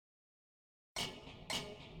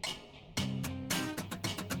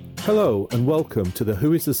Hello and welcome to the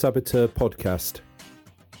Who is the Saboteur podcast.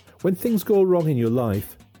 When things go wrong in your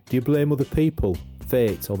life, do you blame other people,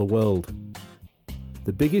 fate or the world?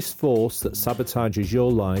 The biggest force that sabotages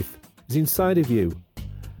your life is inside of you.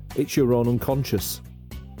 It's your own unconscious.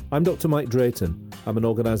 I'm Dr. Mike Drayton. I'm an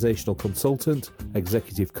organisational consultant,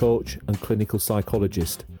 executive coach and clinical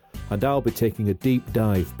psychologist, and I'll be taking a deep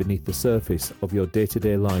dive beneath the surface of your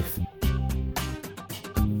day-to-day life.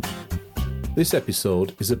 This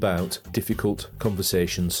episode is about difficult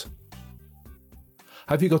conversations.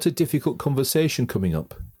 Have you got a difficult conversation coming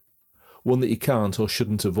up? One that you can't or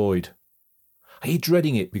shouldn't avoid? Are you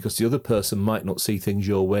dreading it because the other person might not see things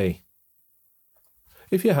your way?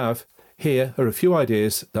 If you have, here are a few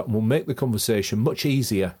ideas that will make the conversation much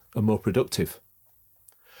easier and more productive.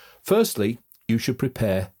 Firstly, you should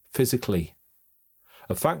prepare physically.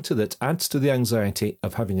 A factor that adds to the anxiety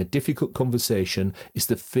of having a difficult conversation is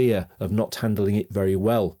the fear of not handling it very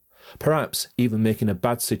well, perhaps even making a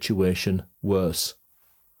bad situation worse.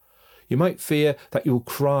 You might fear that you will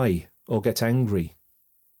cry or get angry.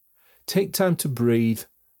 Take time to breathe,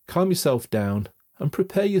 calm yourself down, and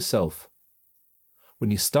prepare yourself.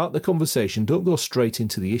 When you start the conversation, don't go straight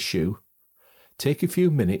into the issue. Take a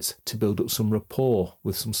few minutes to build up some rapport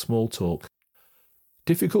with some small talk.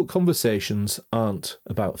 Difficult conversations aren't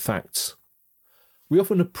about facts. We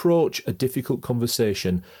often approach a difficult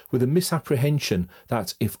conversation with a misapprehension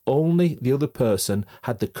that if only the other person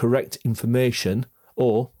had the correct information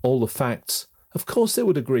or all the facts, of course they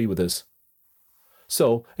would agree with us.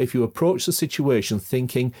 So, if you approach the situation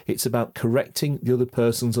thinking it's about correcting the other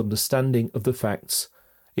person's understanding of the facts,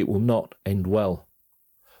 it will not end well.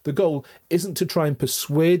 The goal isn't to try and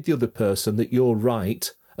persuade the other person that you're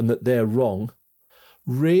right and that they're wrong.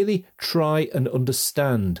 Really try and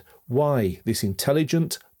understand why this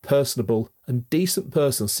intelligent, personable and decent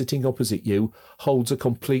person sitting opposite you holds a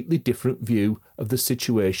completely different view of the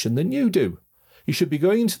situation than you do. You should be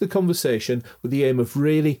going into the conversation with the aim of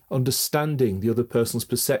really understanding the other person's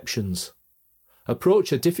perceptions.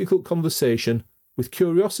 Approach a difficult conversation with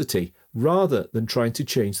curiosity rather than trying to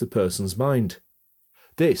change the person's mind.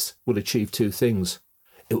 This will achieve two things.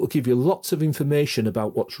 It will give you lots of information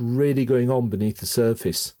about what's really going on beneath the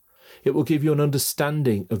surface. It will give you an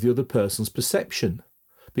understanding of the other person's perception,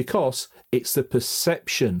 because it's the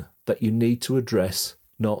perception that you need to address,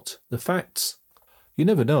 not the facts. You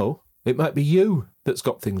never know, it might be you that's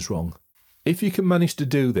got things wrong. If you can manage to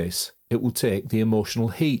do this, it will take the emotional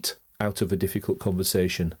heat out of a difficult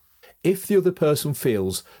conversation. If the other person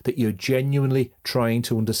feels that you're genuinely trying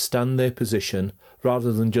to understand their position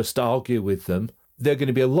rather than just argue with them, they're going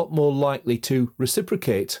to be a lot more likely to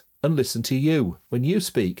reciprocate and listen to you when you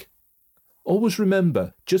speak. Always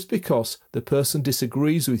remember, just because the person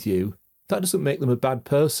disagrees with you, that doesn't make them a bad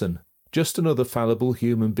person, just another fallible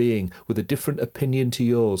human being with a different opinion to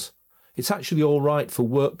yours. It's actually all right for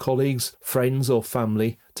work colleagues, friends or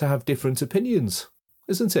family to have different opinions,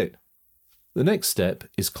 isn't it? The next step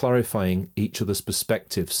is clarifying each other's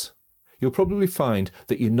perspectives. You'll probably find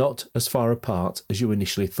that you're not as far apart as you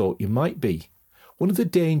initially thought you might be. One of the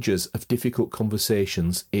dangers of difficult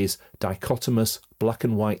conversations is dichotomous black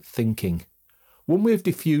and white thinking. One way of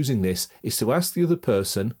diffusing this is to ask the other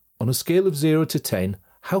person, on a scale of 0 to 10,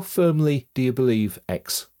 how firmly do you believe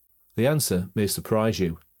X? The answer may surprise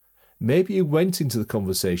you. Maybe you went into the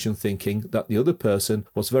conversation thinking that the other person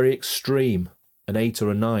was very extreme, an 8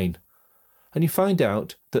 or a 9, and you find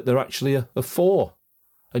out that they're actually a 4,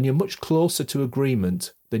 and you're much closer to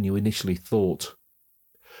agreement than you initially thought.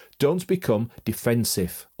 Don't become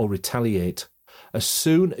defensive or retaliate. As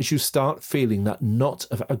soon as you start feeling that knot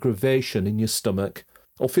of aggravation in your stomach,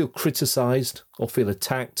 or feel criticised, or feel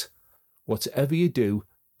attacked, whatever you do,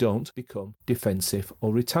 don't become defensive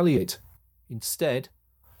or retaliate. Instead,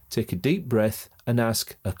 take a deep breath and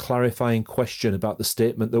ask a clarifying question about the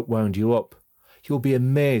statement that wound you up. You'll be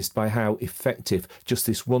amazed by how effective just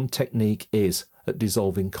this one technique is at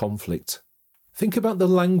dissolving conflict. Think about the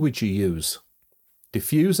language you use.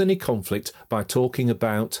 Diffuse any conflict by talking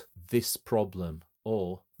about this problem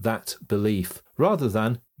or that belief, rather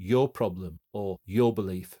than your problem or your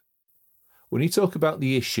belief. When you talk about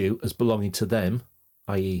the issue as belonging to them,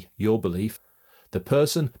 i.e. your belief, the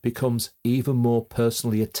person becomes even more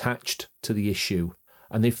personally attached to the issue,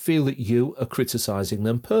 and they feel that you are criticising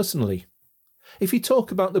them personally. If you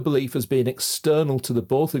talk about the belief as being external to the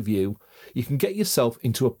both of you, you can get yourself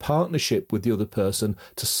into a partnership with the other person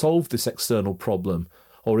to solve this external problem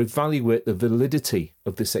or evaluate the validity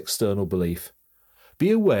of this external belief.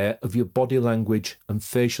 Be aware of your body language and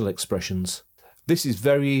facial expressions. This is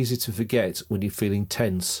very easy to forget when you're feeling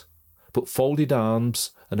tense, But folded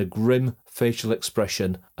arms and a grim facial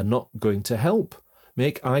expression are not going to help.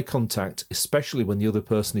 Make eye contact, especially when the other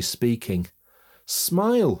person is speaking.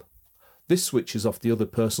 Smile. This switches off the other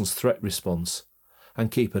person's threat response. And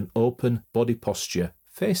keep an open body posture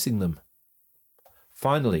facing them.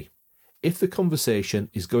 Finally, if the conversation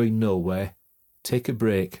is going nowhere, take a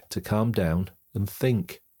break to calm down and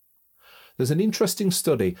think. There's an interesting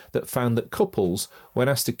study that found that couples, when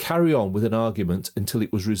asked to carry on with an argument until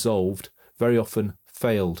it was resolved, very often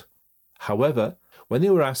failed. However, when they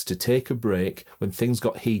were asked to take a break when things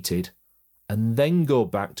got heated and then go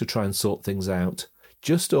back to try and sort things out,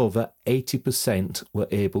 just over 80% were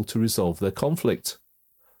able to resolve their conflict.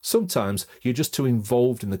 Sometimes you're just too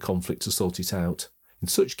involved in the conflict to sort it out. In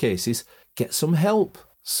such cases, get some help.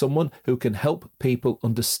 Someone who can help people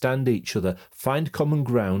understand each other, find common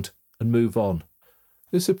ground and move on.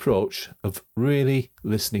 This approach of really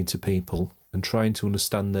listening to people and trying to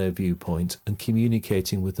understand their viewpoint and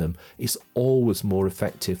communicating with them is always more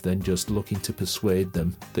effective than just looking to persuade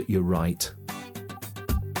them that you're right.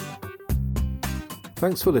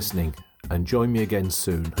 Thanks for listening and join me again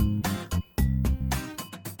soon.